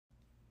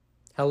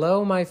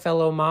Hello, my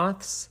fellow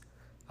moths.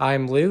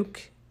 I'm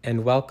Luke,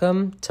 and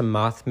welcome to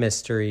Moth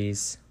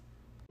Mysteries.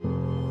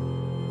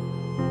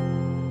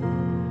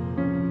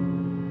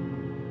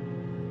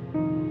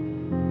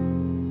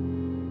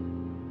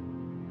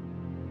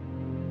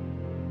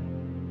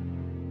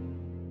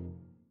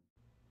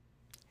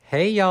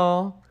 Hey,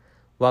 y'all.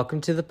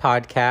 Welcome to the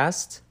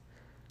podcast.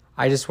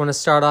 I just want to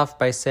start off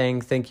by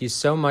saying thank you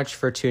so much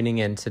for tuning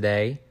in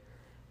today.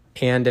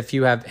 And if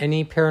you have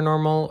any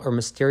paranormal or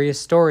mysterious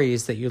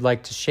stories that you'd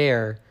like to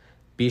share,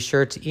 be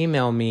sure to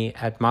email me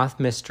at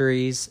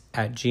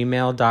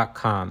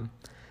mothmysteries@gmail.com.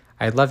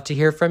 I'd love to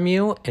hear from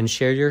you and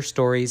share your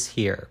stories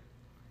here.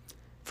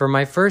 For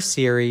my first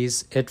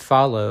series, It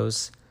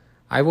Follows,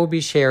 I will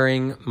be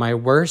sharing my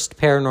worst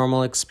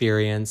paranormal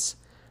experience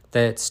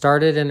that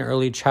started in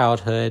early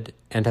childhood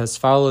and has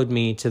followed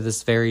me to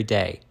this very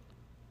day.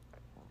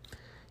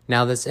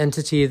 Now, this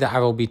entity that I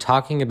will be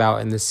talking about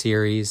in this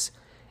series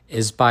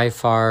is by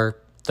far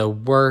the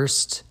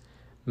worst,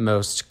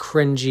 most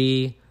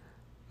cringy,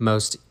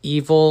 most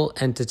evil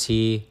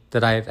entity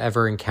that I have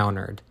ever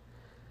encountered.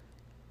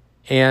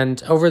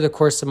 And over the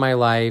course of my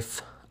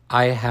life,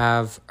 I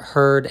have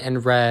heard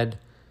and read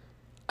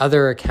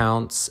other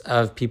accounts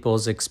of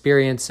people's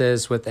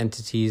experiences with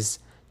entities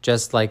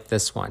just like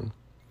this one.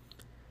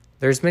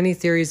 There's many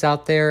theories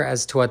out there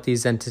as to what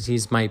these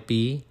entities might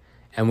be,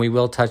 and we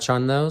will touch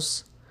on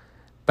those.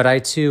 But I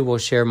too will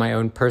share my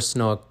own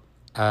personal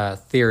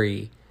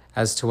theory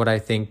as to what I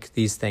think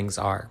these things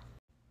are.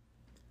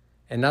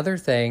 Another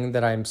thing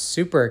that I'm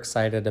super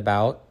excited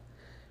about,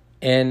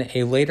 in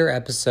a later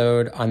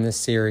episode on this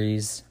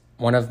series,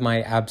 one of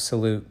my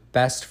absolute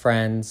best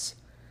friends,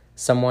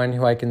 someone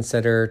who I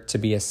consider to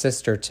be a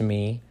sister to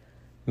me,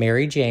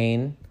 Mary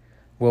Jane,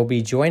 will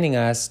be joining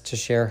us to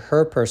share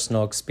her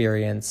personal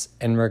experience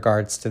in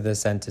regards to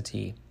this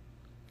entity.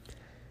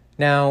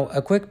 Now,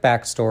 a quick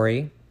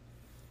backstory.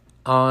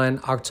 On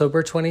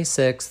October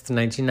 26th,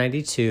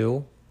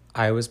 1992,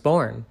 I was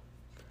born.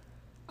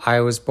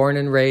 I was born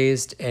and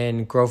raised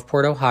in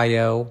Groveport,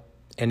 Ohio,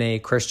 in a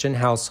Christian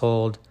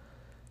household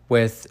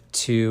with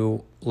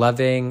two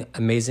loving,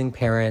 amazing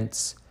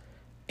parents,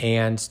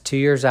 and 2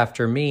 years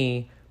after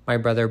me, my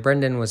brother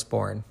Brendan was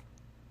born.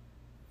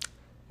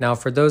 Now,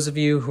 for those of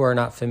you who are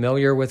not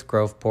familiar with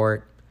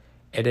Groveport,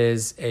 it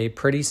is a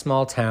pretty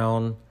small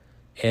town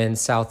in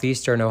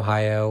southeastern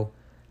Ohio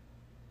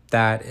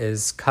that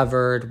is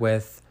covered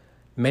with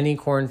many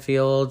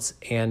cornfields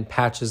and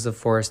patches of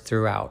forest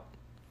throughout.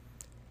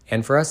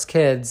 And for us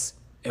kids,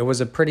 it was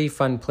a pretty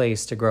fun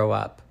place to grow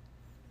up.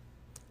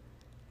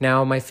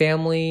 Now, my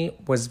family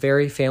was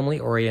very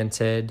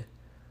family-oriented.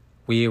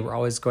 We were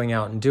always going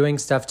out and doing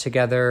stuff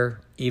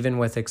together, even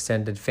with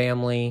extended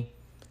family.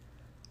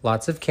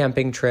 Lots of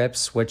camping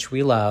trips, which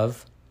we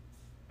love.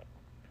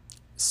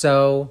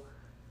 So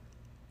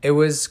it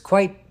was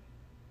quite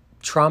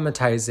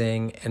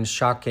traumatizing and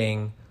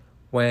shocking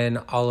when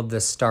all of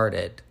this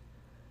started,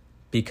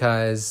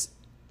 because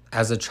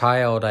as a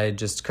child, I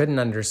just couldn't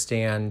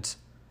understand,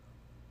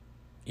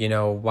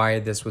 why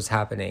this was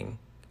happening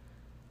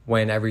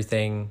when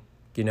everything,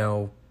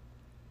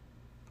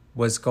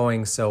 was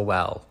going so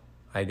well,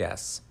 I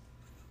guess.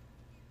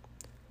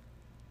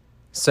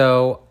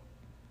 So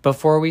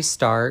before we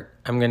start,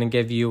 I'm going to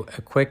give you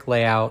a quick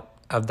layout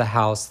of the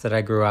house that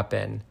I grew up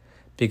in,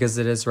 because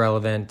it is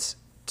relevant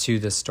to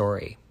the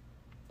story.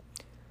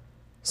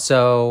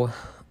 So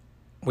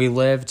we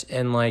lived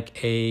in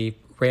like a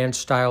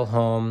ranch-style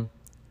home.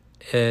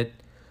 It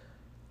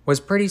was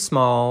pretty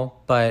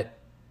small, but,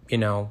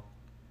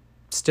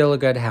 still a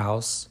good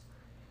house.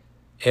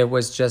 It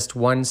was just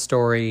one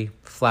story,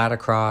 flat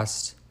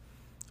across,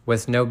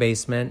 with no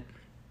basement.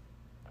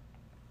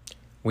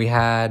 We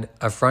had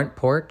a front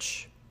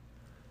porch,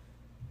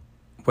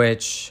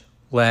 which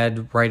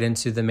led right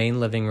into the main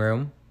living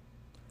room.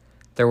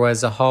 There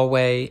was a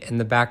hallway in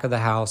the back of the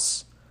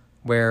house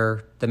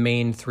where the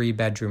main 3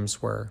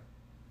 bedrooms were.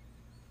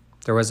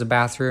 There was a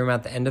bathroom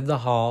at the end of the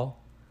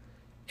hall.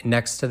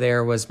 Next to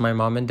there was my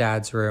mom and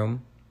dad's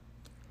room.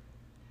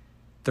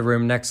 The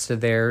room next to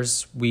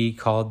theirs we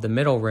called the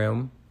middle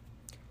room.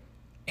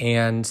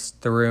 And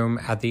the room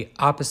at the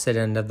opposite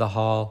end of the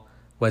hall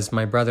was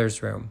my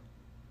brother's room.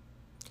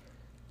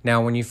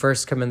 Now, when you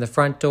first come in the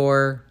front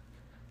door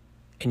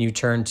and you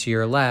turn to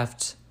your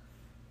left,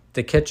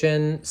 the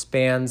kitchen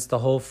spans the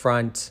whole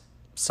front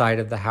side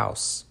of the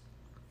house,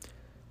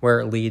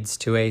 where it leads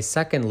to a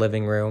second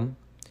living room.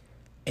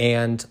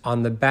 And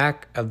on the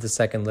back of the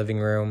second living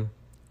room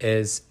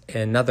is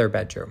another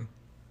bedroom.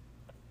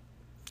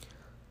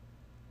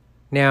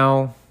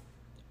 Now,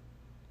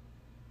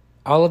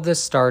 all of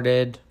this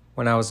started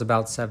when I was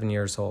about 7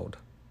 years old.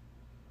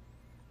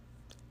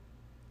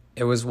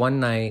 It was one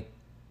night,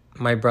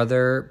 my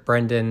brother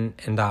Brendan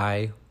and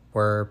I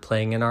were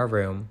playing in our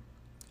room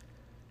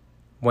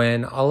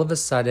when all of a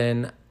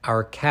sudden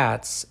our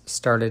cats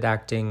started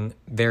acting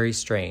very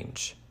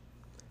strange.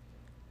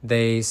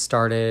 They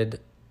started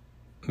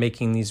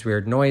making these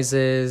weird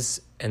noises,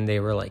 and they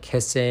were like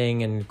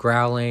hissing and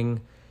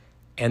growling,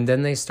 And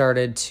then they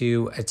started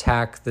to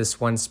attack this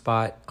one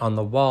spot on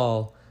the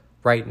wall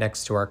right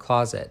next to our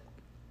closet.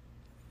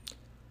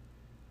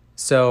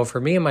 So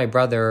for me and my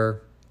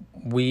brother,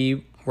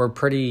 we were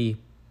pretty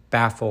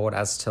baffled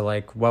as to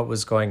like what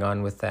was going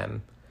on with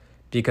them,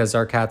 because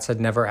our cats had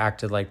never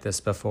acted like this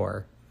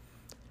before.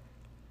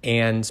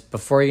 And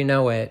before you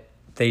know it,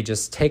 they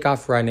just take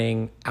off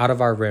running out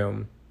of our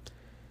room.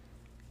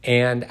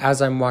 And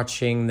as I'm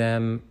watching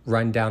them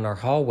run down our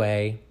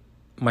hallway,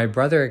 my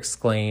brother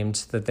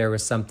exclaimed that there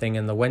was something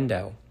in the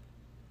window.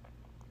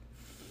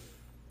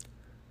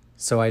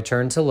 So I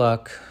turned to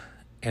look,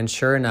 and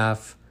sure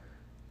enough,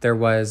 there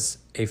was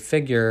a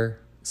figure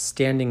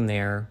standing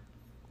there,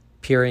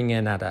 peering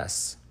in at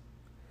us.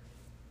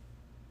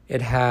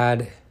 It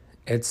had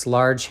its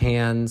large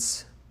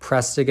hands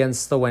pressed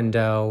against the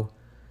window,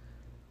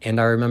 and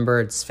I remember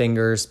its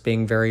fingers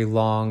being very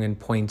long and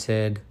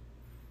pointed.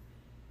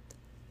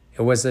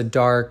 It was a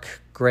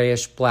dark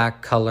grayish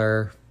black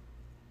color,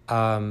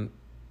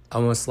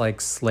 almost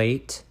like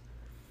slate.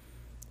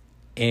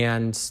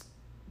 And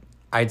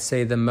I'd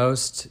say the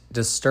most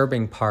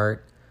disturbing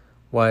part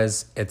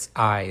was its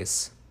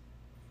eyes.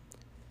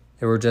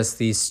 There were just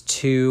these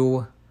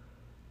two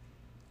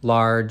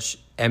large,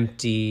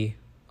 empty,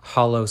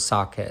 hollow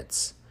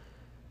sockets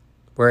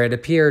where it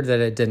appeared that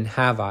it didn't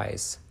have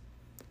eyes,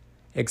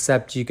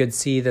 except you could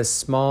see this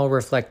small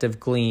reflective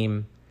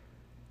gleam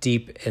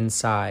deep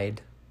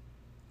inside,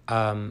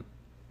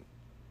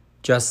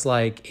 just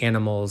like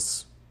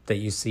animals that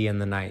you see in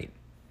the night.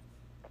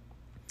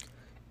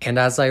 And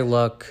as I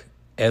look,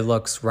 it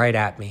looks right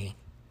at me,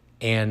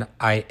 and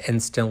I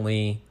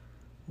instantly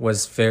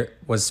was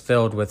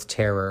filled with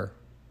terror.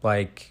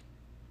 Like,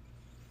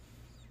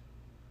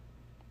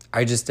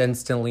 I just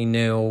instantly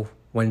knew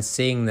when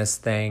seeing this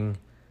thing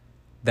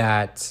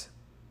that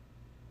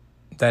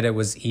it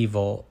was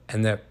evil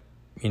and that,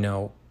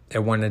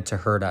 it wanted to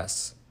hurt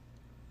us.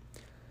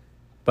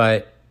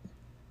 But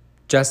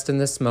just in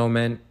this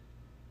moment,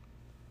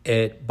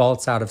 it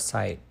bolts out of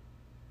sight,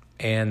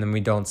 and then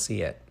we don't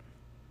see it.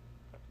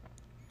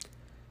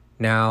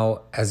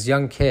 Now, as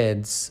young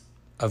kids,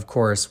 of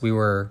course, we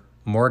were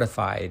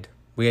mortified.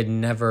 We had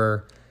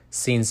never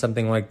seen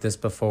something like this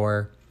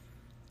before.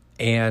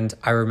 And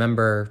I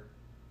remember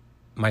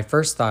my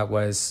first thought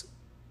was,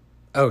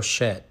 oh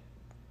shit.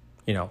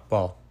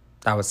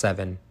 That was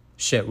 7.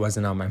 Shit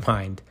wasn't on my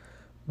mind.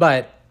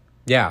 But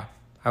yeah,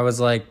 I was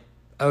like,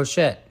 oh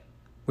shit,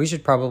 we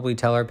should probably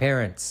tell our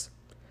parents.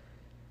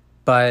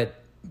 But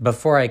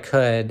before I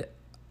could,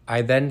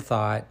 I then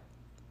thought,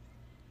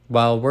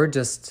 well, we're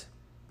just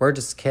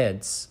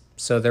kids,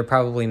 so they're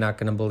probably not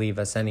going to believe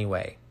us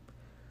anyway.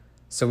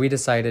 So we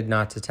decided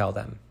not to tell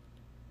them.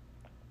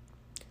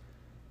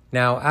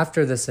 Now,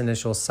 after this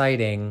initial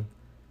sighting,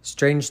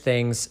 strange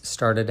things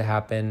started to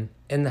happen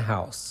in the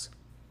house.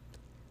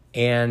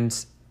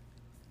 And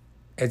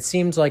it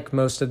seemed like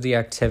most of the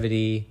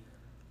activity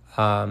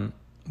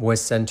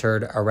was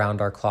centered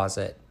around our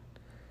closet.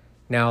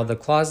 Now, the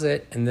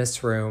closet in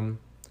this room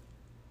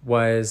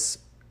was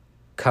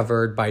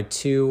covered by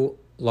 2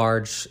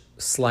 large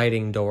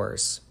sliding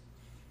doors.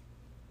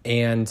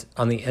 And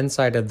on the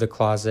inside of the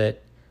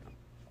closet,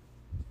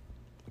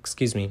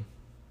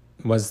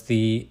 was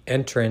the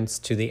entrance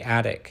to the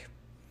attic.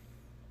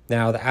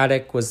 Now, the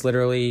attic was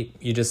literally,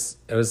 it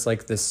was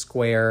like this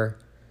square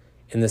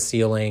in the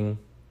ceiling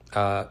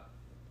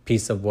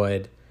piece of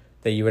wood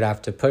that you would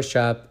have to push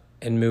up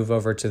and move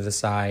over to the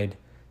side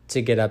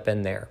to get up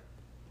in there.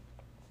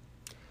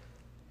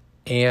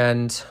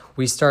 And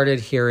we started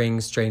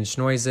hearing strange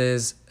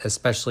noises,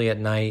 especially at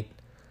night,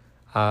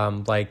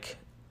 like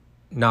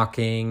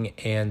knocking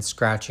and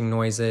scratching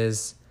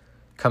noises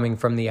coming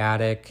from the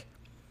attic.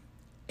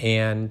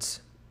 And,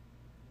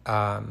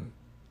 I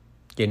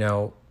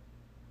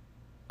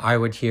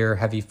would hear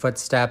heavy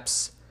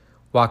footsteps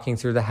walking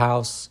through the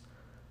house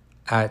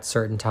at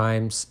certain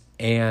times,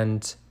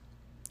 and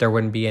there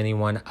wouldn't be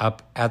anyone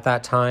up at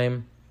that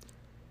time.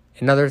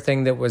 Another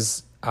thing that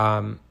was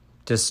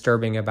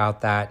disturbing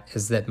about that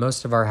is that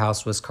most of our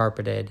house was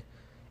carpeted,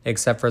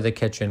 except for the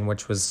kitchen,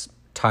 which was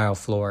tile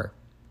floor.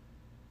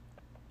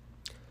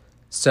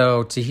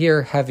 So to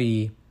hear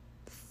heavy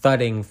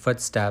thudding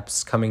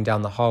footsteps coming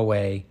down the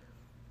hallway,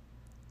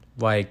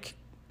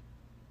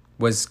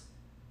 was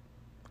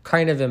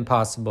kind of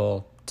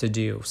impossible to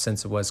do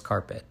since it was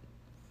carpet.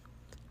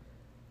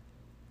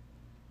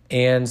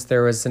 And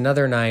there was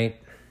another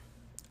night,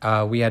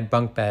 we had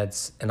bunk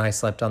beds, and I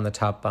slept on the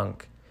top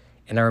bunk.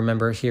 And I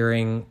remember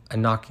hearing a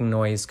knocking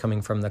noise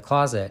coming from the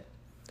closet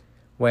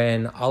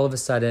when all of a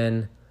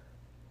sudden,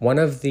 one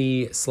of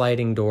the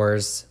sliding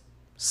doors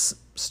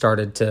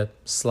started to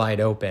slide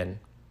open.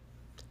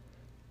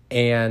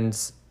 And,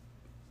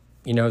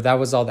 that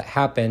was all that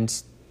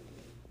happened,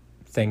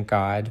 thank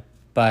God.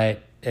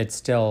 But it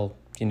still,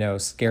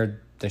 scared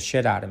the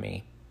shit out of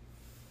me.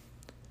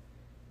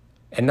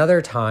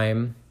 Another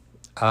time,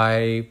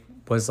 I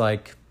was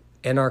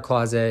in our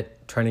closet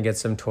trying to get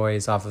some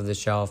toys off of the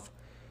shelf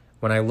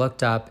when I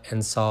looked up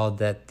and saw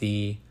that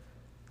the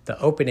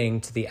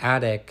opening to the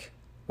attic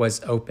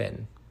was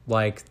open.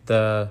 like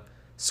the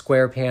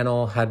square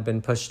panel had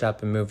been pushed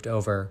up and moved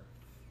over,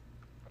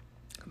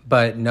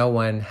 but no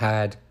one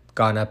had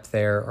gone up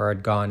there or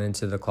had gone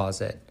into the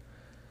closet.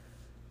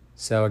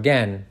 So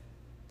again,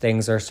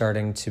 things are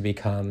starting to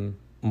become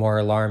more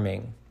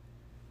alarming.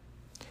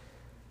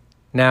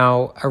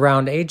 Now,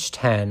 around age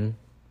 10,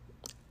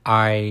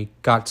 I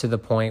got to the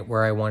point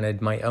where I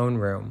wanted my own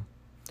room.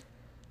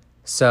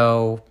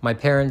 So my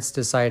parents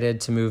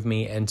decided to move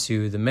me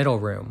into the middle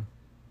room.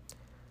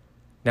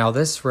 Now,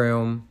 this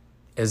room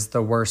is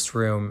the worst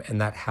room in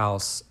that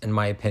house, in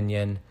my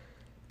opinion,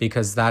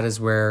 because that is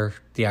where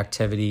the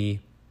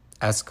activity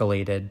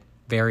escalated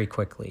very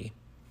quickly.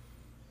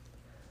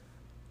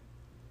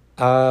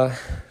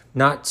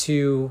 Not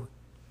to,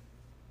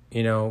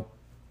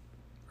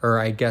 or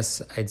I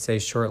guess I'd say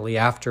shortly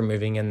after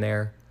moving in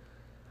there,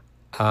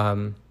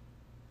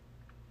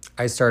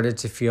 I started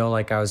to feel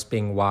like I was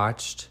being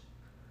watched,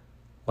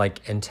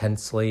 like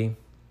intensely,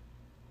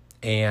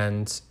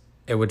 and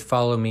it would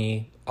follow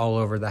me all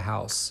over the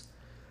house.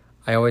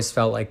 I always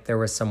felt like there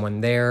was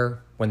someone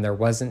there when there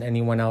wasn't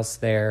anyone else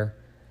there,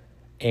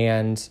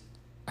 and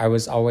I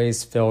was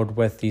always filled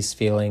with these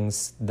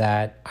feelings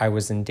that I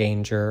was in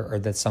danger or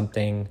that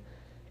something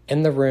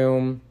in the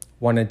room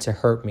wanted to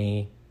hurt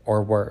me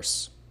or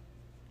worse.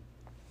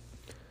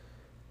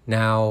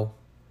 Now,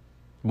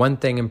 one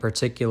thing in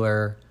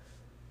particular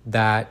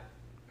that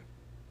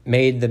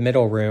made the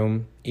middle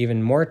room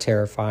even more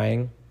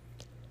terrifying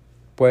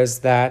was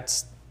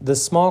that the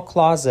small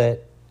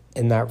closet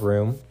in that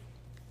room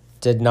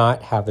did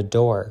not have a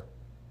door.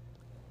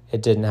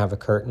 It didn't have a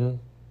curtain.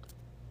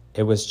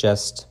 It was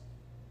just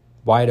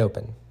wide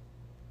open.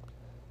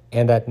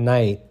 And at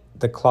night,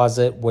 the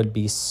closet would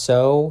be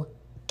so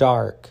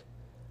dark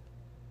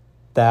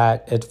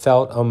that it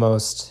felt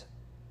almost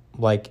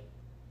like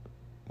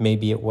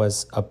maybe it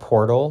was a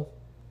portal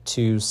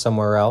to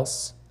somewhere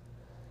else.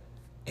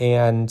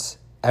 And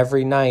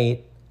every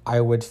night,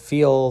 I would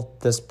feel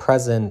this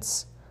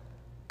presence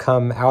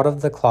come out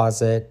of the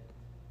closet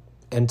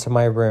into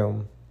my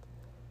room.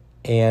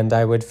 And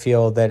I would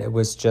feel that it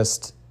was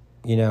just,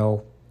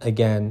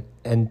 again,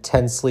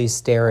 intensely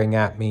staring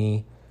at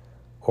me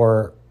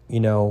or,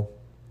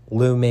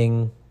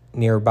 looming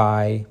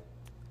nearby,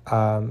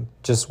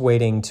 just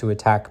waiting to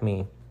attack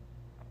me.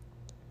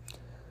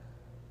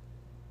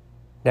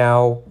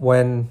 Now,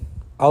 when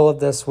all of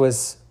this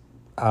was,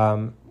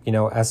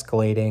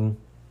 escalating,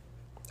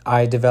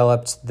 I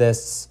developed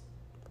this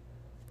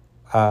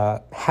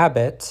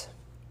habit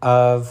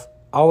of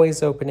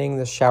always opening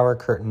the shower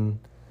curtain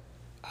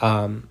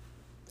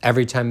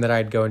every time that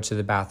I'd go into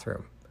the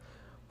bathroom,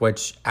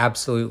 which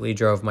absolutely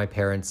drove my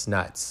parents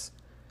nuts.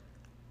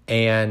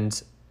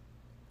 But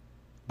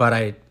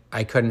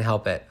I couldn't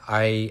help it.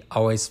 I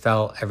always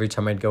felt every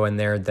time I'd go in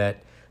there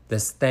that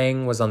this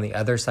thing was on the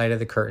other side of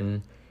the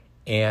curtain,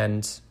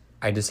 and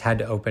I just had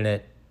to open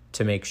it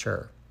to make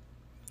sure.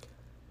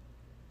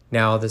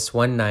 Now, this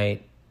one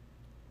night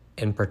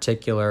in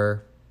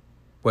particular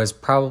was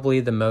probably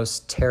the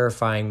most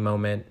terrifying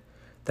moment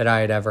that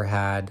I had ever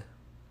had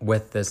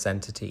with this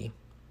entity.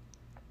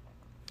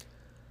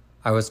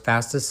 I was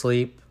fast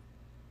asleep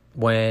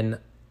when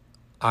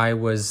I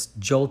was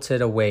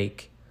jolted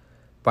awake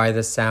by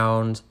the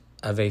sound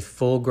of a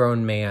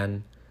full-grown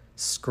man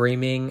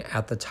screaming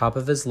at the top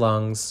of his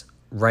lungs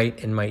right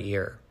in my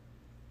ear.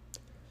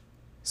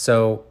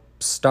 So,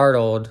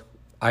 startled,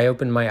 I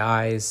opened my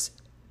eyes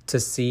to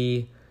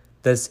see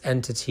this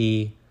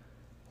entity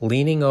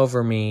leaning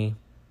over me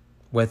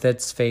with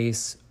its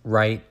face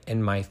right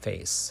in my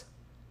face.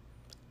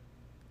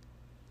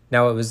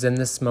 Now, it was in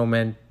this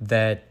moment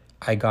that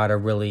I got a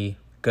really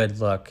good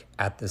look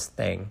at this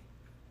thing,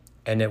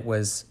 and it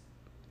was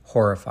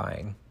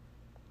horrifying.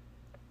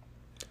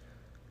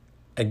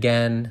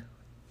 Again,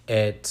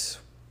 it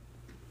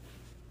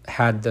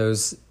had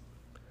those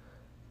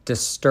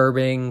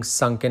disturbing,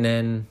 sunken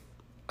in,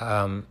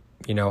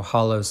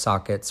 hollow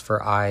sockets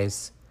for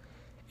eyes.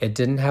 It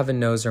didn't have a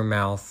nose or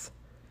mouth,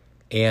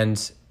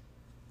 and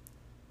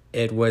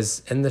it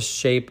was in the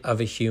shape of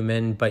a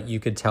human, but you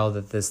could tell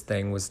that this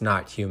thing was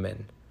not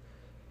human.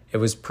 It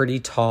was pretty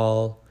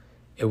tall.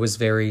 It was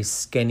very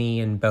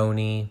skinny and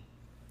bony,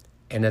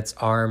 and its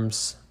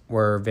arms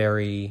were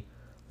very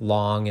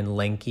long and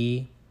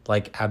lanky,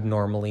 like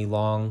abnormally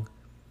long.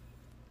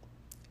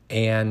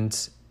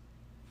 And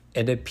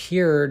it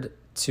appeared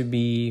to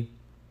be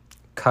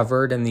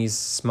covered in these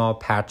small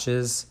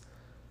patches,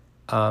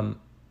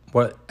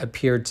 what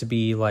appeared to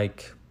be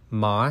like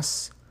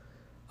moss,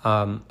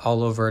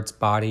 all over its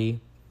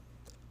body.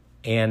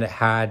 And it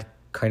had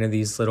kind of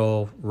these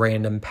little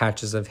random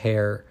patches of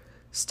hair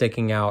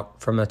sticking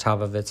out from the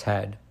top of its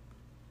head.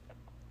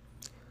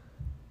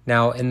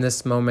 Now, in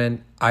this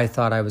moment, I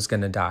thought I was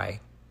going to die.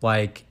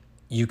 Like,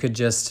 you could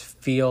just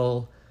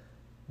feel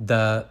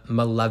the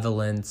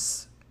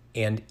malevolence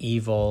and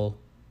evil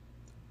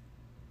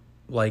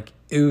like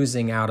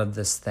oozing out of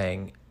this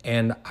thing.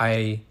 And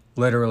I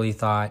literally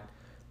thought,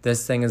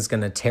 this thing is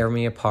going to tear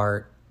me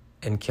apart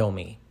and kill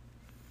me.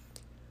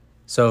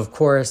 So of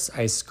course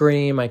I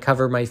scream, I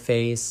cover my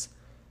face,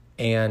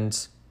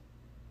 And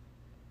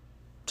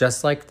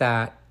just like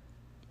that,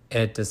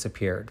 it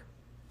disappeared.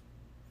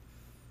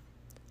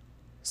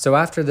 So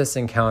after this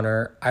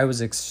encounter, I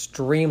was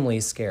extremely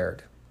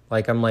scared.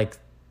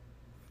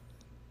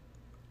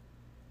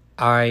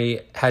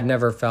 I had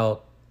never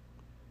felt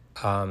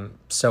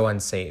so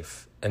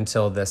unsafe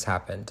until this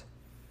happened.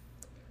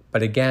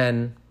 But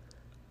again,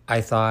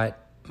 I thought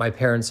my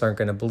parents aren't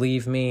going to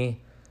believe me,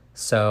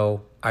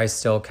 so I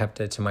still kept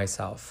it to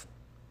myself.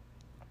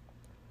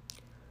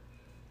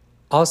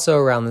 Also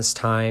around this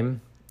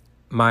time,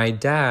 my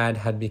dad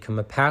had become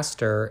a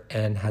pastor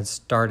and had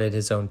started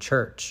his own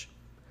church.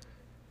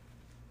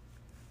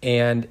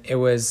 And it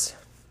was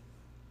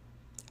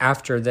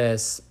after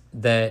this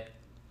that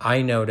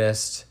I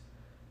noticed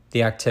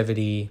the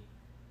activity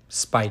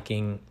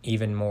spiking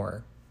even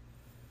more.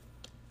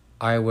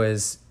 I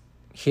was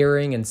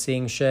hearing and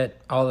seeing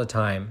shit all the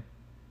time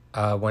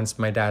once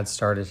my dad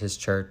started his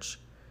church.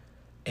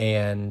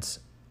 And,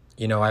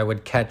 I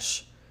would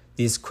catch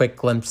these quick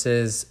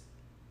glimpses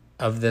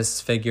of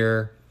this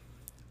figure,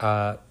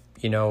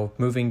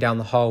 moving down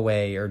the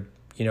hallway or,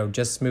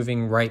 just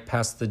moving right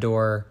past the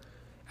door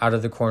out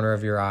of the corner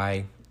of your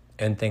eye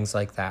and things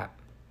like that.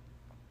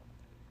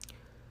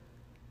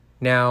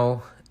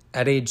 Now,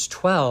 at age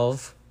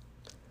 12,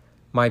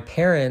 my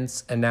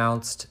parents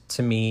announced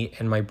to me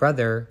and my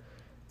brother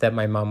that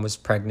my mom was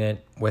pregnant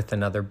with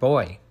another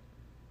boy.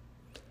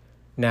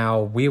 Now,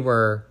 we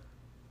were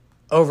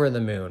over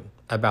the moon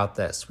about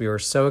this. We were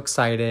so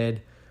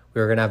excited.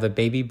 We were going to have a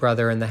baby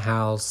brother in the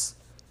house,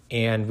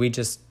 and we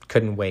just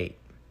couldn't wait.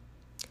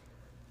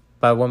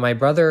 But when my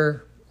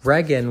brother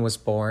Regan was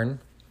born,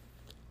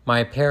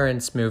 my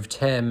parents moved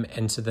him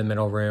into the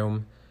middle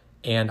room,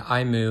 and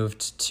I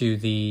moved to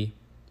the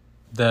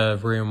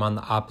room on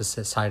the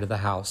opposite side of the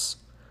house.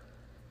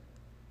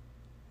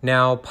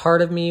 Now,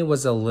 part of me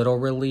was a little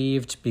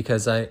relieved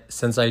because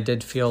since I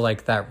did feel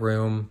like that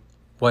room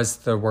was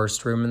the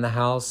worst room in the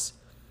house,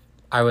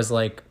 I was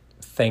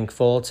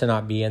thankful to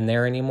not be in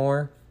there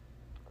anymore,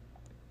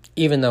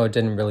 even though it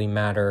didn't really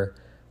matter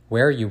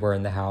where you were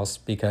in the house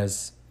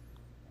because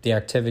the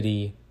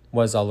activity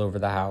was all over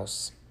the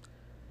house.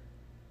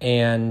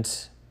 And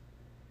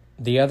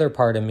the other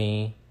part of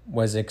me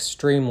was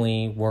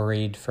extremely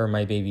worried for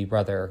my baby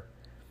brother.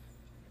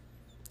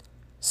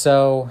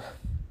 So,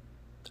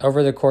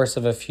 over the course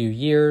of a few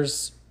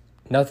years,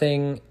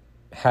 nothing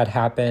had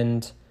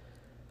happened,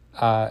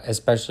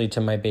 especially to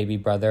my baby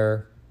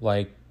brother.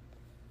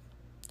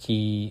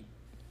 He,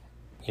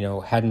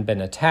 hadn't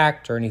been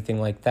attacked or anything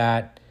like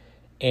that.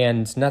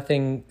 And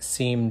nothing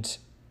seemed,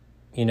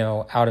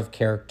 out of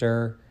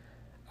character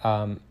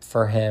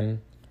for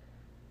him.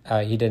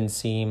 He didn't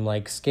seem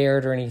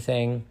scared or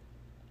anything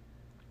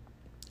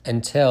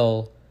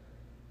until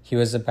he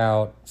was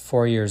about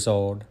 4 years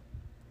old.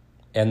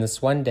 And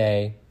this one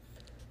day,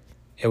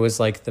 it was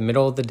the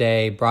middle of the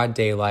day, broad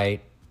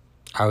daylight.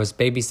 I was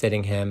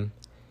babysitting him,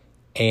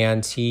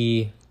 and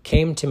he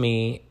came to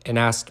me and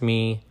asked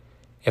me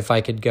if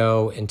I could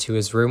go into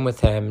his room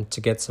with him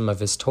to get some of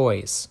his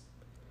toys.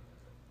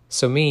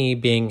 So me,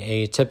 being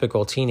a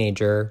typical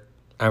teenager,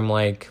 I'm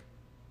like,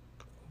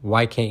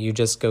 why can't you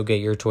just go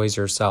get your toys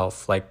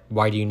yourself?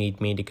 Why do you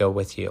need me to go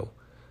with you?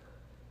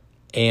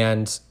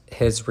 And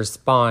his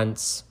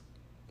response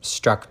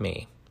struck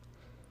me.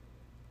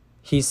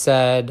 He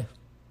said,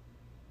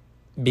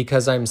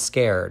 because I'm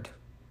scared.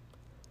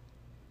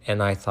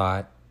 And I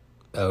thought,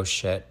 oh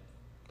shit,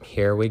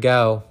 here we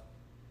go.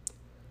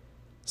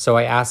 So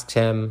I asked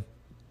him,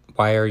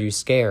 why are you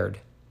scared?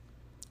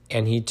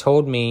 And he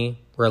told me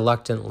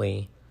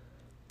reluctantly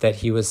that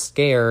he was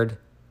scared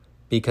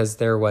because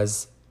there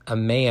was a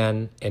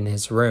man in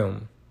his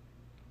room.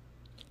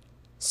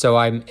 So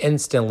I'm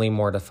instantly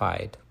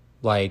mortified.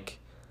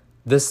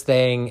 This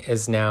thing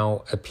is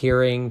now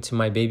appearing to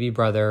my baby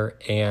brother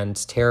and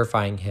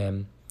terrifying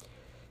him.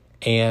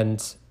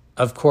 And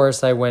of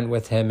course, I went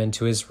with him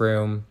into his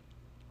room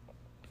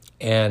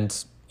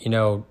and,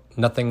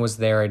 nothing was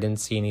there. I didn't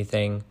see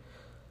anything.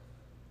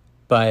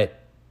 But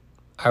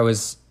I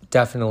was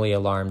definitely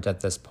alarmed at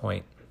this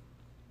point.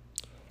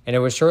 And it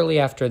was shortly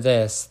after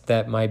this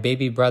that my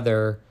baby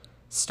brother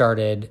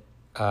started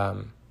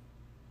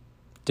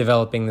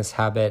developing this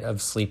habit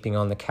of sleeping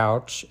on the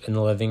couch in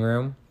the living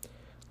room.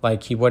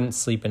 He wouldn't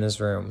sleep in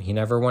his room. He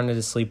never wanted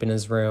to sleep in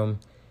his room.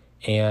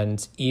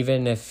 And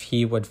even if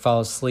he would fall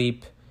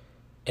asleep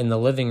in the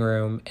living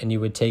room and you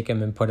would take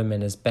him and put him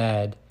in his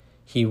bed,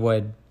 he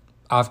would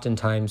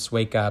oftentimes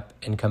wake up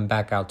and come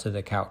back out to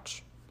the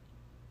couch.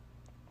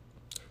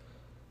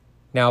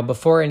 Now,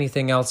 before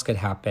anything else could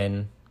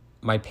happen,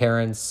 my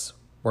parents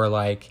were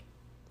like,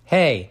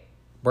 hey,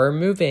 we're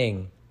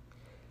moving.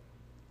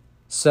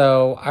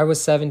 So I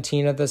was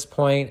 17 at this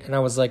point, and I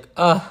was like,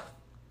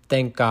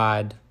 thank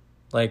God.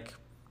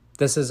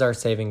 This is our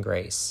saving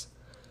grace.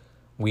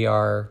 We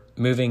are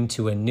moving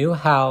to a new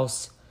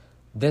house.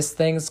 This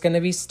thing's going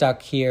to be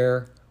stuck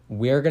here.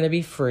 We're going to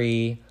be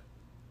free.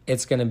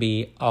 It's going to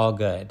be all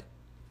good.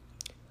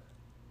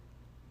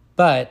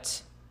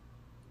 But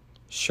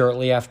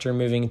shortly after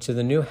moving to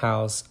the new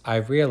house, I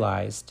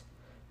realized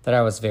that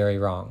I was very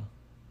wrong.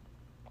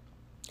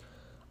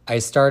 I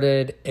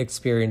started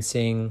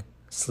experiencing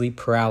sleep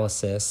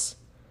paralysis,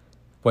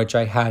 which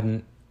I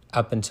hadn't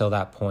up until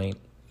that point.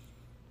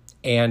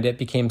 And it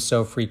became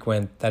so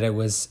frequent that it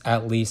was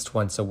at least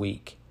once a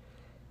week.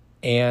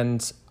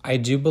 And I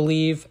do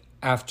believe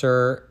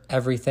after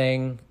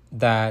everything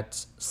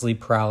that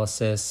sleep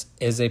paralysis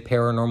is a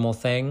paranormal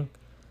thing.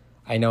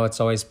 I know it's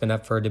always been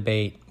up for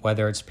debate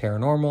whether it's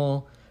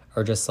paranormal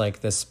or just like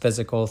this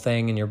physical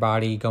thing in your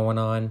body going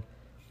on.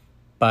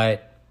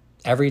 But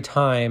every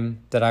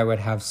time that I would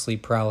have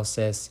sleep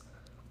paralysis,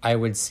 I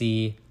would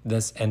see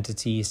this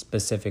entity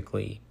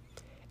specifically.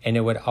 And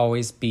it would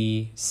always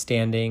be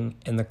standing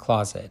in the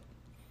closet.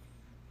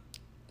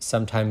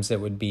 Sometimes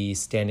it would be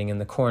standing in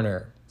the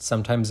corner.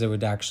 Sometimes it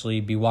would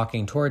actually be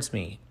walking towards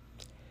me.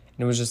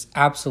 And it was just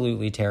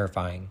absolutely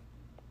terrifying.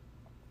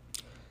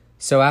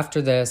 So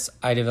after this,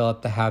 I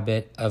developed the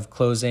habit of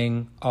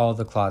closing all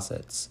the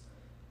closets.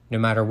 No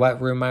matter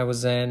what room I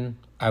was in,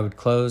 I would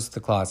close the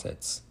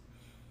closets.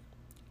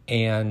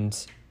 And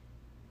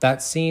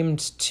that seemed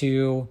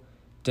to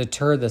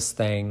deter this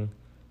thing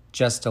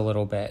just a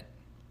little bit.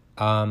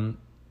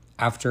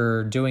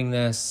 After doing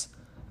this,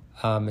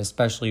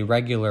 especially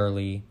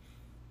regularly,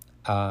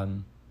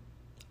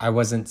 I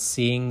wasn't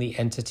seeing the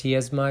entity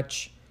as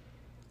much.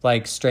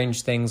 Like,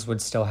 strange things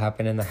would still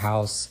happen in the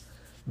house,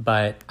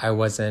 but I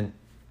wasn't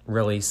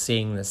really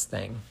seeing this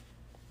thing.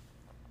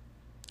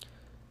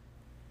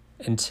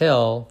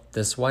 Until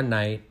this one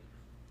night,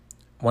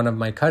 one of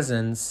my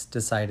cousins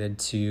decided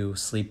to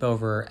sleep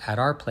over at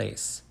our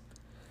place.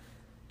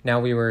 Now,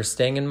 we were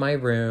staying in my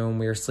room,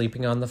 we were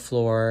sleeping on the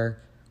floor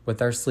with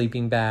our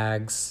sleeping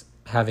bags,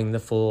 having the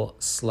full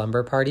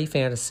slumber party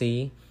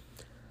fantasy,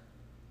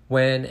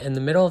 when in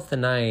the middle of the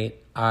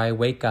night, I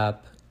wake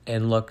up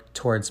and look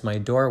towards my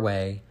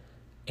doorway,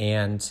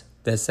 and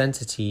this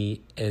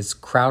entity is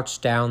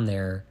crouched down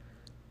there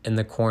in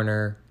the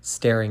corner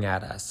staring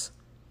at us.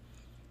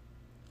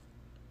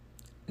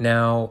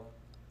 Now,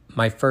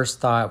 my first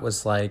thought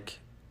was like,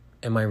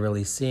 am I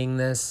really seeing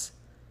this?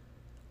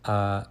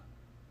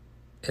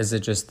 Is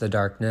it just the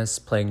darkness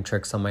playing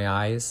tricks on my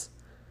eyes?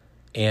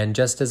 And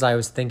just as I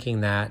was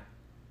thinking that,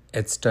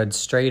 it stood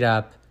straight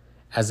up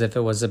as if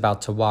it was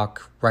about to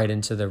walk right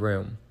into the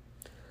room.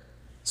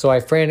 So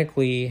I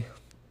frantically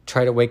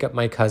try to wake up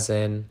my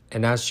cousin,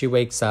 and as she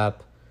wakes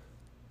up,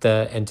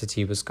 the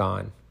entity was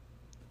gone.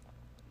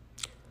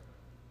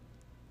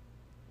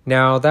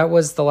 Now, that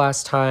was the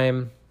last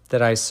time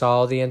that I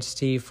saw the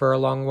entity for a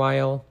long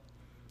while.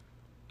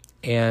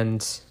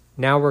 And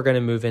now we're going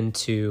to move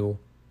into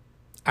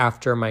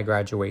after my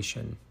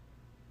graduation.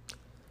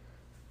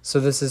 So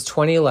this is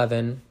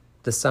 2011,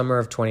 the summer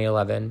of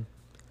 2011.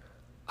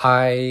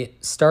 I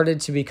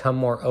started to become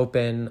more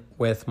open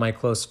with my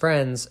close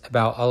friends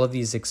about all of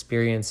these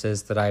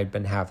experiences that I had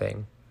been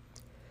having.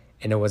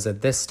 And it was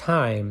at this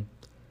time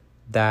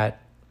that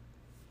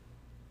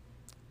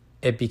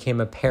it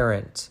became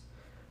apparent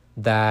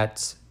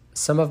that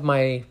some of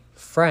my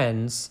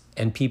friends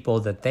and people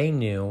that they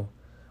knew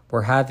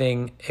were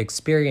having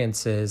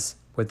experiences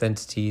with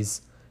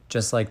entities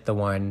just like the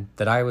one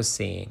that I was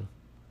seeing.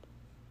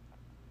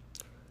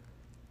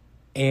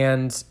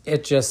 And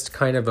it just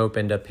kind of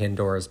opened a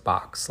Pandora's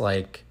box,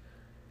 like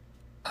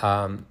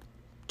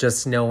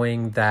just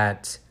knowing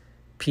that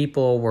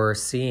people were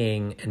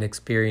seeing and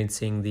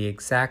experiencing the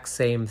exact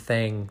same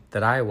thing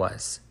that I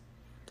was.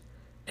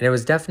 And it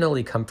was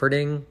definitely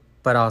comforting,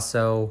 but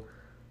also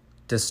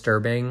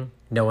disturbing,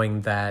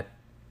 knowing that,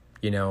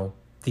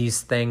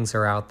 these things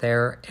are out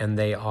there and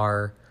they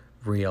are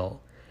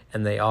real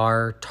and they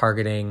are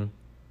targeting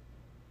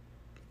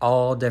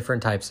all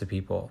different types of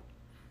people.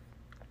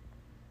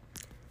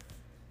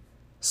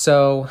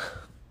 So,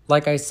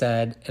 like I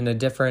said, in a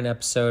different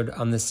episode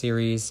on the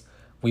series,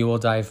 we will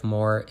dive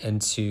more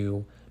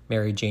into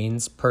Mary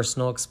Jane's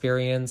personal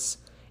experience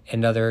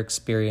and other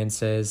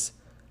experiences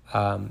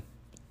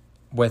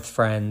with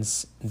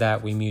friends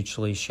that we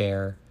mutually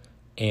share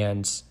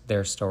and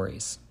their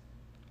stories.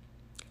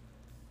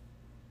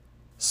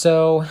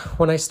 So,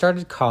 when I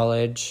started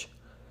college,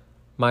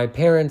 my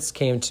parents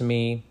came to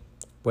me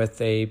with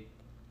a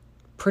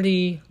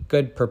pretty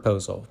good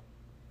proposal.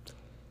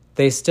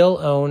 They still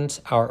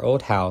owned our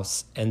old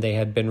house, and they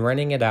had been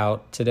renting it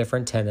out to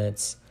different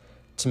tenants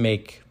to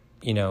make,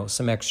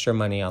 some extra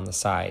money on the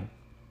side.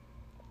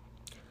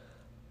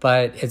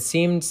 But it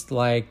seemed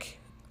like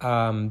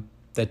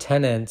the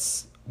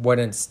tenants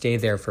wouldn't stay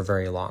there for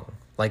very long.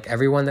 Like,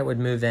 everyone that would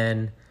move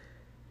in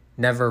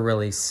never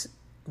really,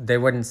 they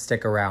wouldn't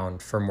stick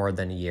around for more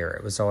than a year.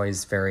 It was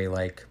always very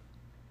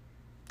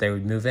they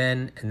would move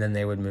in and then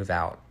they would move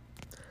out.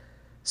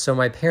 So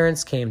my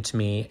parents came to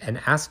me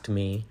and asked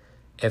me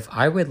if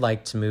I would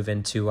like to move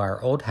into our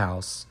old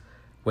house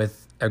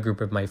with a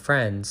group of my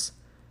friends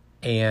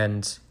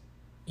and,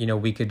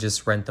 we could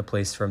just rent the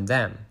place from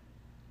them.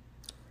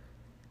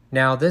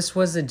 Now, this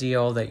was a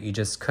deal that you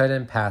just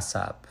couldn't pass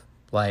up.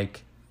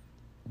 Like,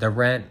 the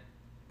rent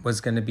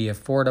was going to be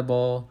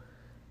affordable,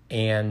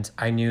 and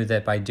I knew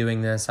that by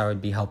doing this, I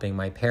would be helping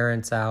my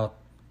parents out.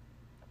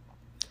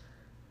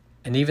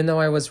 And even though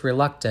I was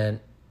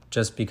reluctant,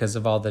 just because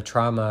of all the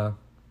trauma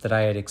that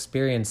I had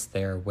experienced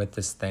there with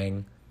this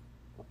thing,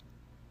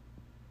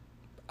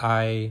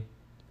 I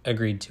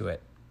agreed to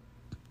it.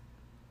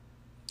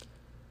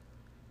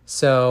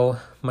 So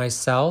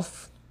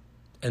myself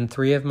and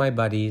 3 of my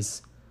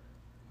buddies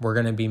were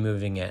going to be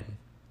moving in.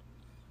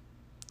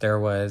 There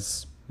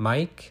was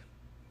Mike,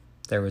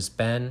 there was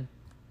Ben,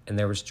 and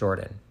there was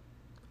Jordan.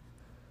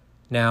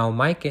 Now,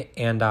 Mike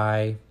and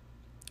I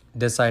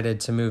decided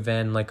to move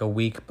in like a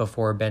week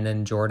before Ben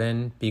and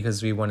Jordan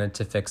because we wanted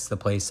to fix the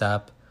place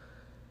up.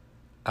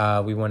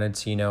 We wanted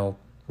to,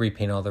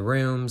 repaint all the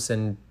rooms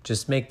and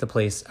just make the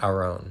place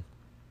our own.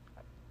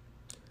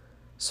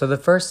 So the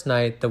first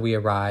night that we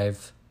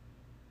arrived,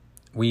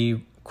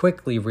 we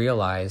quickly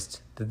realized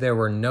that there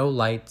were no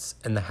lights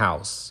in the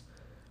house,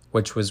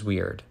 which was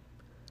weird.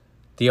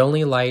 The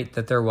only light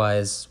that there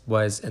was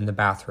in the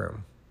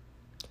bathroom.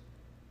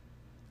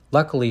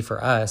 Luckily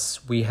for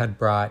us, we had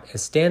brought a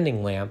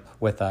standing lamp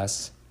with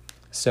us,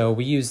 so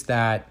we used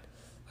that,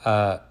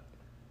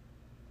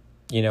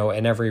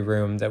 in every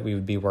room that we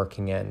would be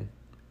working in.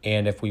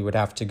 And if we would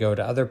have to go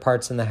to other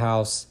parts in the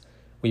house,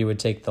 we would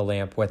take the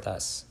lamp with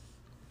us.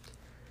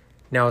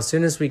 Now, as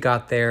soon as we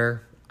got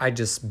there, I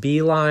just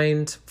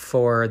beelined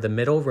for the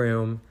middle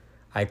room.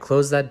 I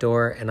closed that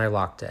door and I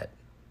locked it.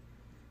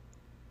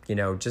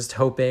 Just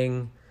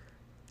hoping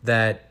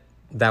that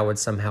would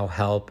somehow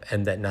help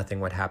and that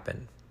nothing would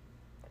happen.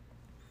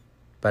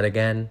 But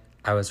again,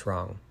 I was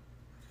wrong.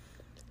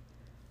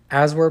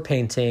 As we're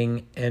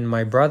painting in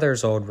my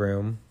brother's old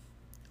room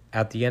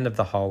at the end of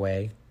the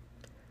hallway,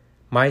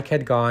 Mike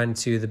had gone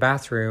to the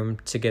bathroom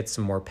to get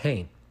some more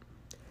paint.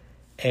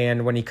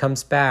 And when he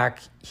comes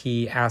back,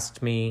 he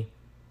asked me,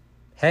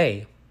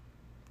 "Hey,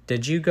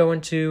 did you go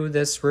into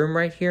this room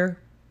right here?"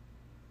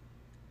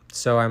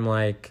 So I'm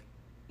like,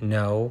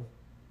 "No,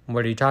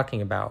 what are you talking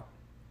about?"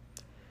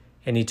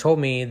 And he told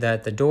me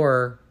that the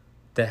door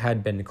that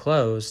had been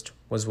closed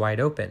was wide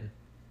open.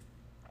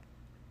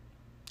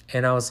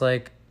 And I was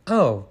like,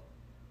 "Oh,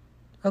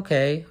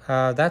 okay,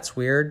 that's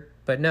weird."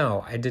 But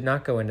no, I did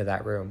not go into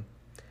that room.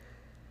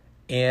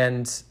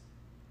 And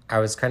I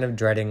was kind of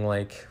dreading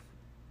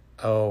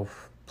oh,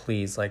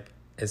 please,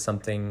 is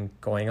something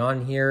going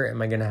on here?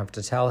 Am I going to have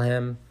to tell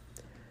him?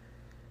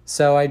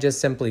 So I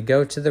just simply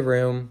go to the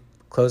room,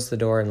 close the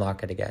door, and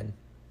lock it again.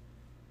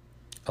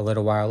 A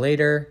little while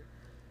later,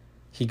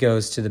 he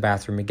goes to the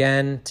bathroom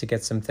again to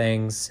get some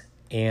things.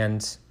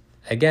 And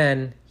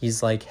again,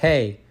 he's like,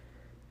 "Hey,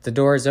 the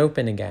door is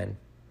open again."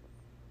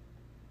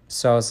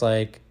 So I was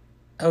like,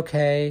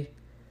 okay.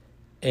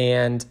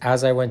 And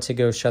as I went to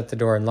go shut the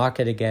door and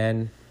lock it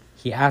again,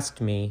 he asked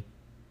me,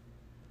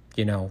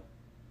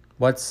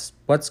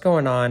 what's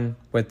going on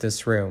with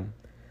this room?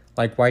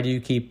 Why do you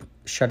keep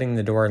shutting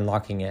the door and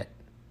locking it?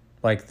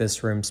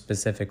 This room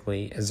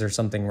specifically. Is there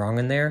something wrong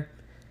in there?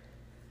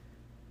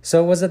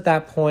 So it was at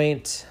that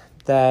point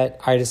that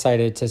I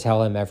decided to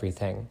tell him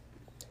everything.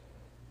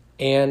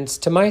 And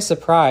to my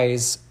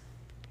surprise,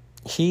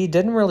 he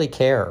didn't really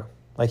care.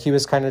 He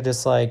was kind of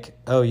just like,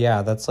 "Oh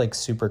yeah, that's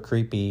super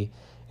creepy.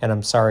 And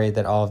I'm sorry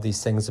that all of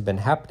these things have been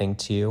happening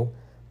to you.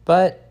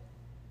 But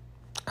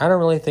I don't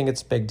really think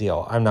it's a big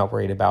deal. I'm not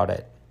worried about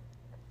it."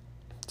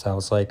 So I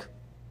was like,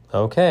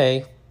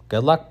 "Okay,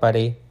 good luck,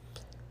 buddy."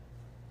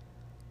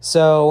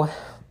 So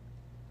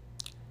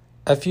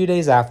a few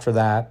days after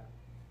that,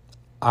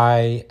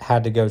 I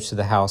had to go to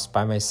the house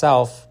by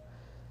myself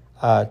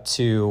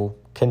to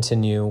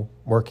continue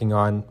working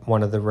on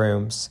one of the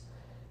rooms.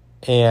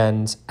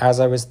 And as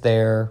I was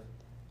there,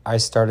 I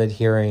started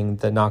hearing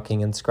the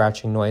knocking and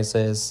scratching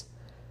noises.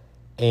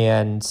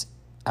 And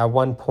at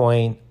one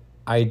point,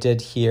 I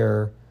did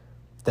hear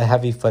the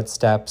heavy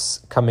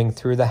footsteps coming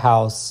through the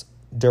house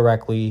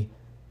directly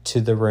to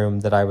the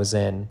room that I was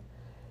in.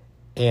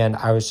 And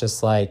I was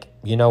just like,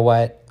 you know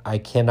what? I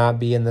cannot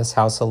be in this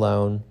house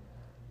alone.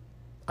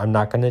 I'm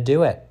not going to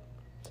do it.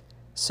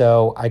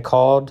 So I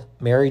called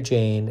Mary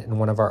Jane and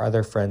one of our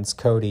other friends,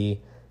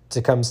 Cody,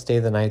 to come stay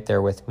the night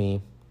there with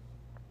me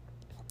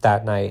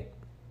that night.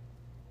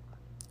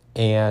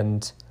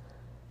 And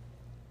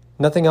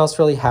nothing else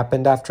really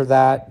happened after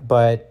that,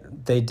 but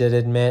they did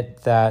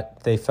admit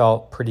that they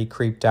felt pretty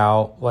creeped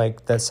out,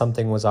 that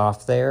something was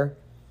off there.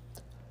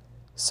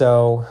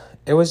 So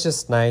it was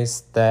just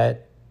nice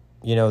that,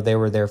 they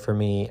were there for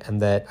me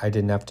and that I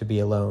didn't have to be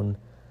alone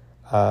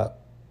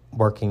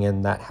working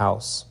in that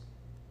house.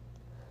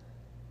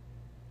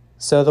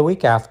 So the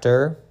week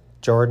after,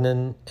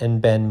 Jordan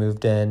and Ben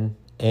moved in,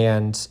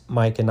 and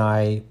Mike and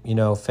I,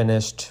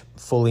 finished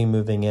fully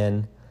moving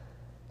in.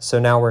 So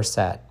now we're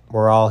set.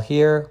 We're all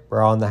here.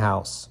 We're all in the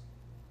house.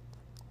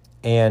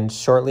 And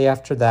shortly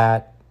after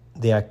that,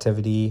 the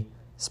activity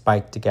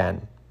spiked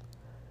again.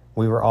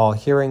 We were all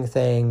hearing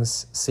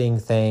things, seeing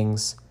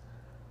things.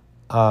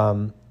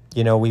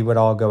 We would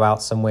all go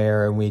out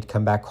somewhere and we'd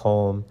come back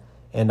home,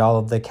 and all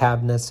of the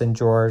cabinets and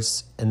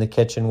drawers in the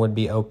kitchen would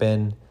be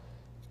open,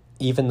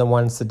 even the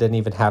ones that didn't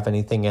even have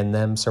anything in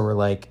them. So we're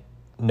like,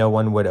 no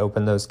one would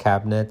open those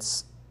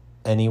cabinets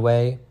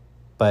anyway,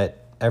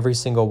 but every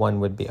single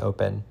one would be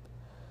open.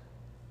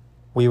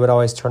 We would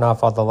always turn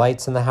off all the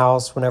lights in the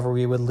house whenever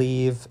we would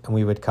leave, and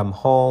we would come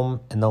home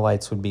and the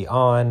lights would be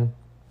on.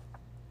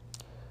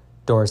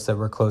 Doors that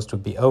were closed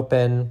would be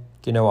open,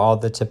 all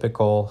the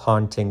typical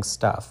haunting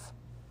stuff.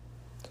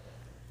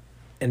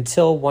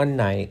 Until one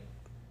night,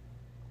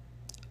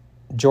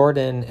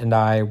 Jordan and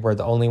I were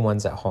the only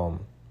ones at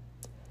home.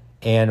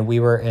 And we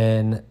were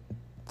in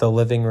the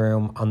living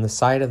room on the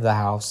side of the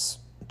house,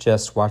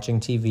 just watching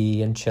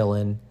TV and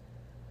chilling,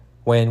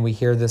 when we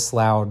hear this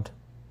loud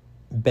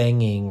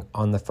banging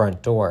on the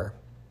front door.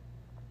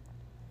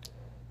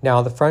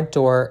 Now, the front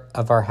door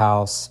of our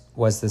house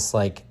was this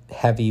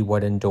heavy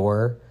wooden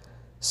door,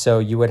 so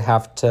you would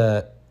have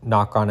to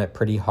knock on it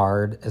pretty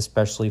hard,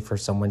 especially for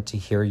someone to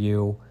hear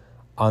you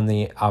on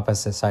the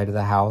opposite side of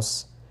the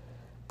house.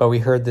 But we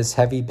heard this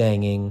heavy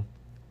banging,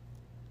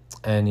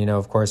 and,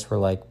 of course, we're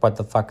like, what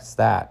the fuck is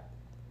that?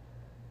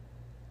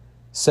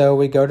 So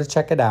we go to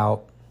check it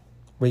out.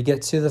 We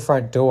get to the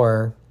front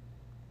door,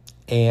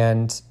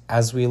 and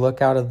as we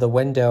look out of the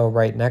window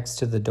right next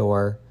to the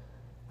door,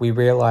 we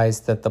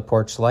realized that the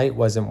porch light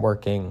wasn't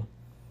working.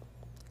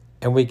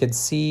 And we could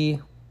see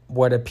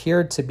what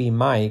appeared to be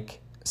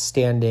Mike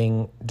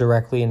standing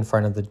directly in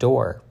front of the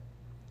door.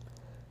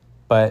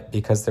 But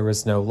because there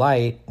was no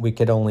light, we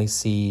could only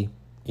see,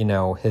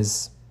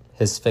 his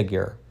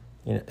figure.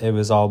 He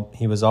was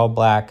all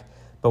black,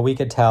 but we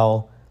could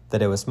tell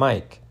that it was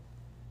Mike.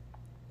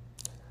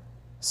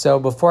 So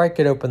before I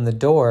could open the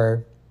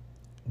door,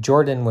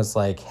 Jordan was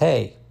like,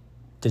 "Hey,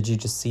 did you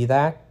just see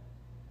that?"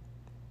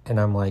 And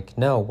I'm like,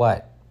 "No,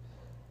 what?"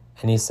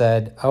 And he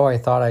said, "Oh, I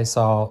thought I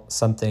saw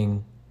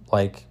something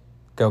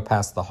go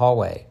past the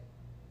hallway."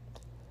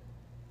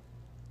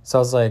 So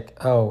I was like,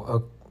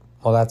 oh,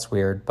 well, that's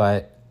weird.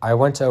 But I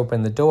went to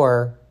open the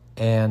door,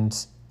 and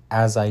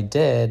as I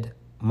did,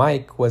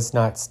 Mike was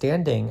not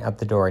standing at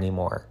the door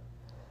anymore.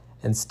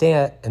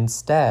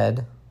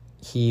 Instead,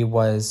 he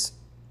was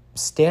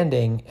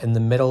standing in the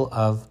middle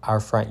of our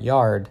front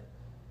yard,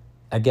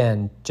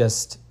 again,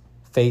 just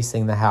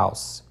facing the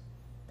house.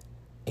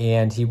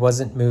 And he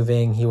wasn't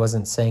moving, he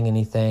wasn't saying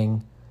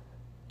anything.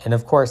 And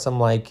of course, I'm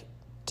like,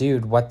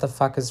 dude, what the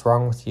fuck is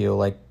wrong with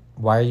you?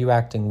 Why are you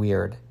acting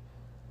weird?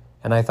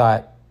 And I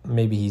thought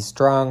maybe he's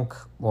drunk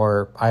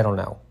or I don't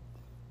know.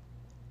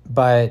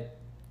 But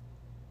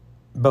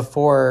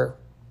before,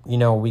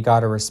 we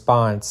got a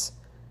response,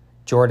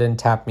 Jordan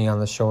tapped me on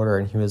the shoulder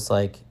and he was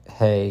like,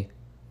 "Hey,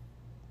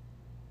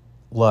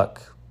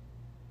 look,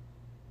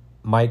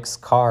 Mike's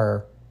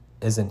car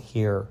isn't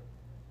here."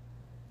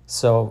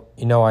 So,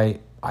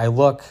 I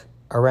look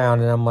around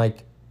and I'm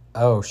like,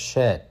 oh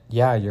shit,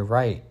 yeah, you're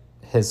right.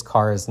 His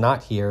car is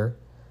not here.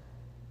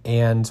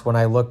 And when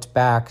I looked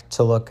back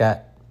to look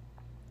at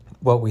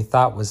what we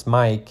thought was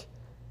Mike,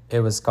 it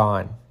was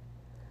gone.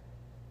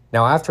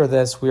 Now, after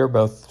this, we were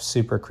both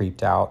super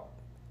creeped out.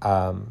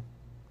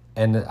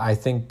 And I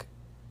think,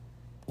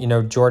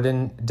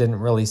 Jordan didn't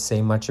really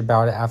say much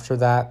about it after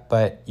that,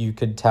 but you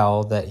could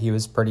tell that he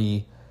was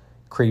pretty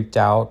creeped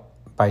out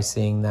by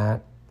seeing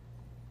that.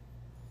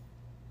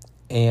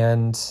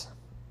 And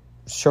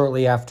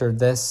shortly after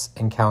this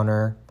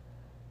encounter,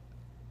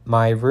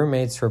 my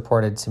roommates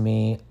reported to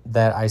me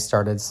that I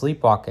started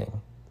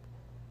sleepwalking,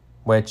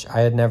 which I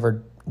had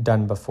never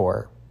done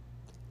before.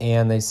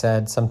 And they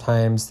said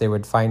sometimes they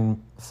would find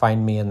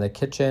me in the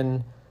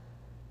kitchen,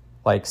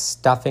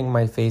 stuffing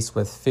my face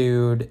with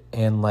food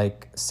and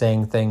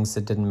saying things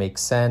that didn't make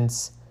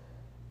sense.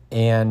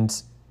 And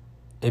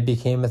it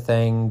became a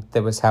thing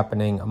that was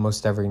happening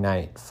almost every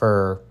night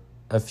for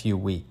a few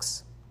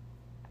weeks.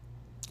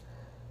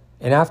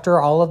 And after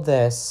all of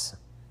this,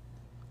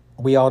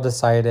 we all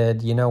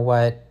decided, you know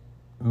what,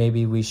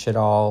 maybe we should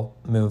all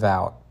move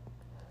out.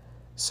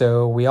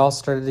 So we all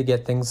started to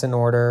get things in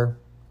order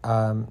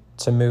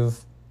to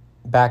move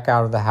back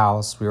out of the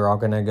house. We were all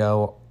going to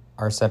go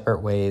our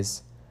separate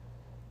ways.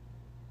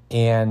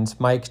 And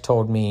Mike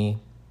told me,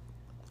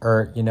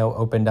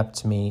 opened up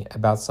to me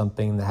about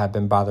something that had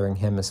been bothering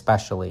him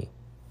especially.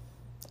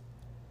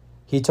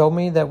 He told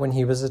me that when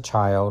he was a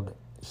child,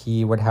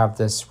 he would have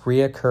this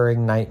reoccurring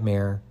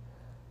nightmare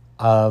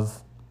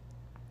of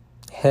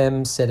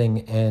him sitting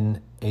in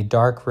a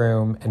dark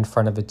room in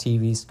front of a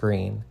TV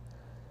screen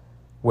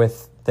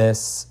with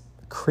this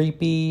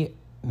creepy,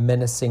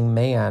 menacing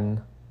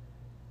man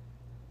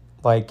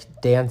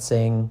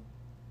dancing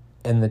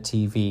in the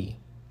TV.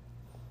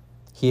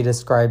 He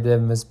described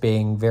him as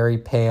being very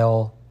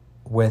pale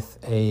with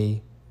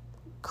a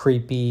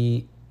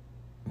creepy,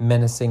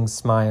 menacing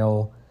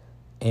smile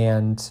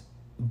and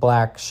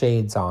black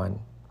shades on.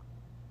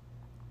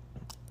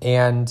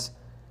 And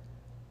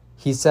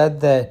he said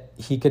that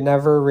he could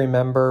never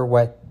remember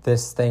what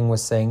this thing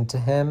was saying to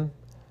him,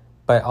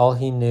 but all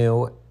he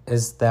knew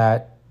is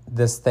that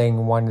this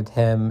thing wanted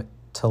him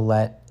to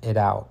let it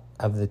out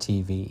of the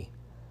TV.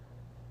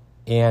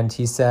 And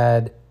he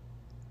said,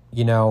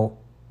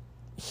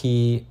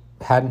 he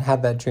hadn't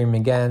had that dream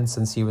again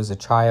since he was a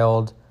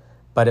child,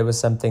 but it was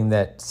something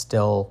that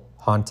still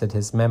haunted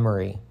his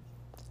memory.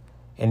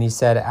 And he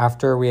said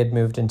after we had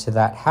moved into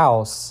that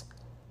house,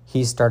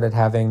 he started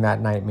having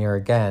that nightmare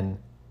again.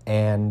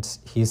 And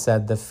he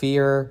said the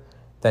fear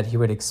that he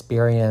would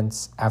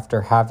experience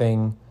after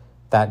having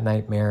that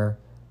nightmare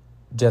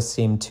just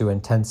seemed to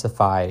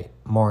intensify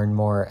more and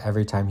more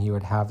every time he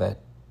would have it.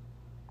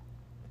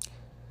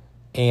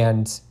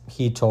 And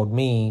he told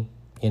me,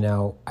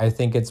 I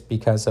think it's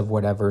because of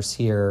whatever's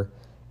here.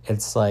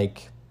 It's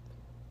like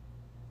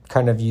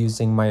kind of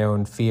using my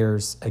own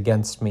fears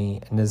against me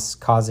and is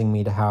causing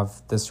me to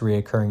have this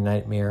reoccurring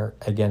nightmare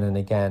again and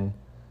again.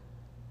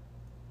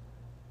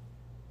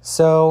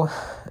 So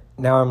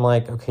now I'm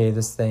like, okay,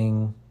 this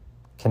thing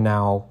can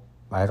now,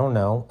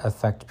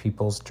 affect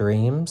people's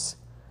dreams.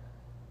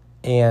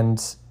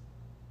 And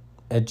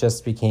it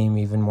just became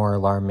even more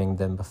alarming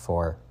than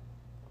before.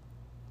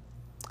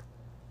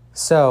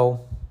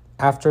 So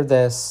after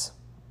this,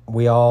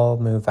 we all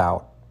move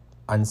out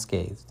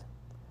unscathed.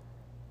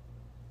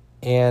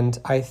 And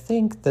I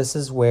think this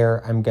is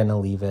where I'm going to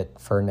leave it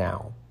for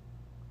now.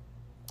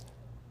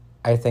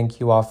 I thank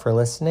you all for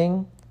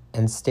listening,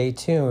 and stay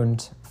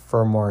tuned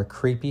for more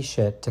creepy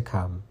shit to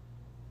come.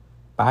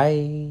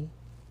 Bye.